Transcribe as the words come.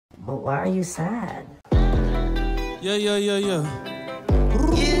But why are you sad? Yeah. Yeah.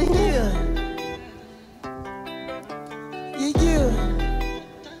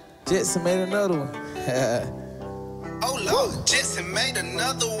 Jetson made another one. Oh Lord, Jetson made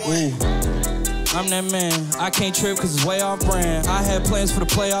another one. Ooh. I'm that man, I can't trip cause it's way off brand. I had plans for the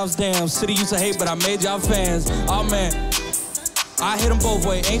playoffs, damn. City used to hate, but I made y'all fans. Oh man, I hit them both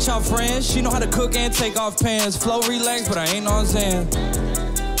ways. Ain't y'all friends? She know how to cook and take off pants. Flow relaxed, but I ain't on Zan.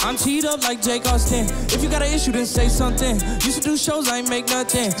 I'm teed up like Jake Austin. If you got an issue, then say something. Used to do shows, I ain't make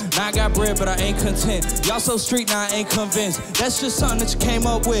nothing. Now I got bread, but I ain't content. Y'all so street, now I ain't convinced. That's just something that you came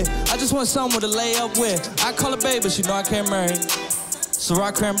up with. I just want someone to lay up with. I call her baby, but she know I can't marry.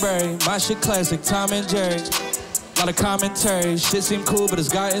 Ciroc cranberry, my shit classic, Tom and Jerry. Lot of commentary, shit seem cool, but it's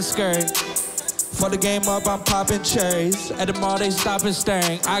gotten scary. For the game up, I'm popping cherries. At the mall, they stopping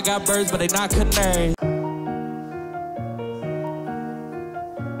staring. I got birds, but they not canaries.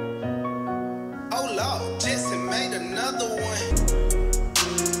 Oh Lord, Jetson made another one.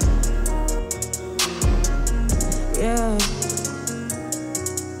 Yeah.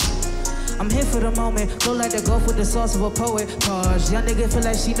 I'm here for the moment, look like the gulf with the sauce of a poet. Pause, young nigga feel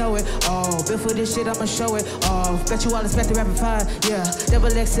like she know it. Oh, built for this shit, I'ma show it. Oh, bet you all expect the rapid fire. Yeah, double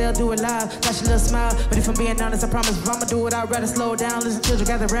XL, do it live. Flash a little smile, but if I'm being honest, I promise if I'ma do it, I'd rather slow down. Listen, children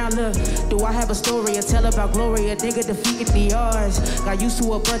gather round, look. Do I have a story to tell about glory? A nigga defeating the odds. Got used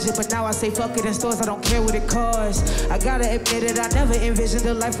to a budget, but now I say fuck it in stores, I don't care what it costs. I gotta admit it, I never envisioned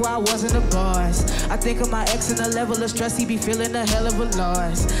a life where I wasn't a boss. I think of my ex and the level of stress, he be feeling a hell of a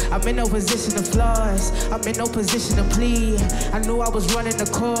loss. I'm in no position to flaws, I'm in no position to plead. I knew I was running the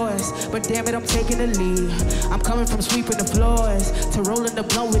course, but damn it, I'm taking the lead. I'm coming from sweeping the floors to rolling the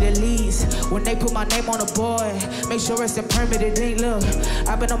blunt with elites. When they put my name on the board, make sure it's in permitted ink. Look,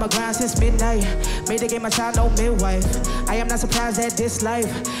 I've been on my grind since midnight. Made the game my child, no midwife. I am not surprised at this life.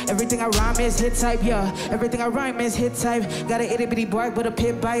 Everything I rhyme is hit type, yeah. Everything I rhyme is hit type. Got an itty bitty bark with a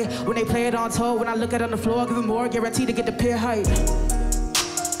pit bite. When they play it on tour, when I look at it on the floor, give them more, guaranteed to get the pit height.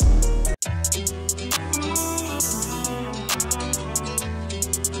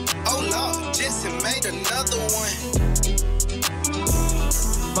 Oh Lord, Jetson made another one.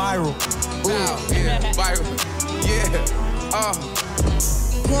 Viral. Ooh, yeah, viral. Yeah.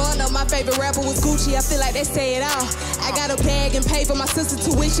 Growing up, my favorite rapper was Gucci. I feel like they say it all. I got a bag and paid for my sister's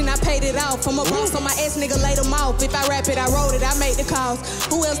tuition. I paid it off. I'm a boss on my ass, nigga, laid them off. If I rap it, I wrote it, I made the calls.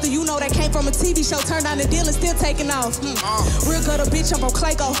 Who else do you know that came from a TV show, turned down the deal and still taking off? Real gutter bitch, I'm from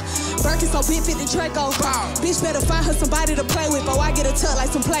Clayco. Birkin so big, fit the Draco. Bitch better find her somebody to play with, or I get a tuck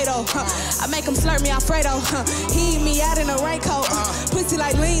like some Play-Doh. I make him slurp me Alfredo. He eat me out in a raincoat. Pussy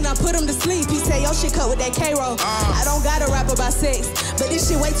like lean, I put him to sleep. He say, yo, shit cut with that K-roll. I don't gotta rap about sex, but this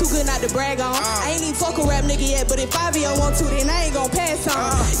shit way too good not to brag on. I ain't even fuck a rap nigga yet, but if I want to, then I ain't gon' pass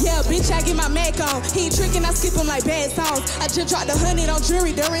on. Yeah, bitch, I get my Mac on. He ain't tricking, I skip him like bad songs. I just dropped 100 on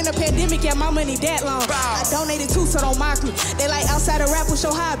jury during the pandemic, yeah, my money that long. I donated too, so don't mock me. They like outside of rap, what's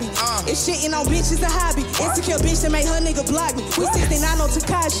your hobby? It's shitting on bitches a hobby. Insecure bitch that make her nigga block me. We 69 on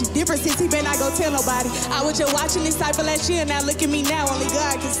Takashi. Different since he been not gon' tell nobody. I was just watching this cypher last year, now look at me now, only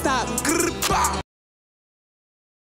God can stop me.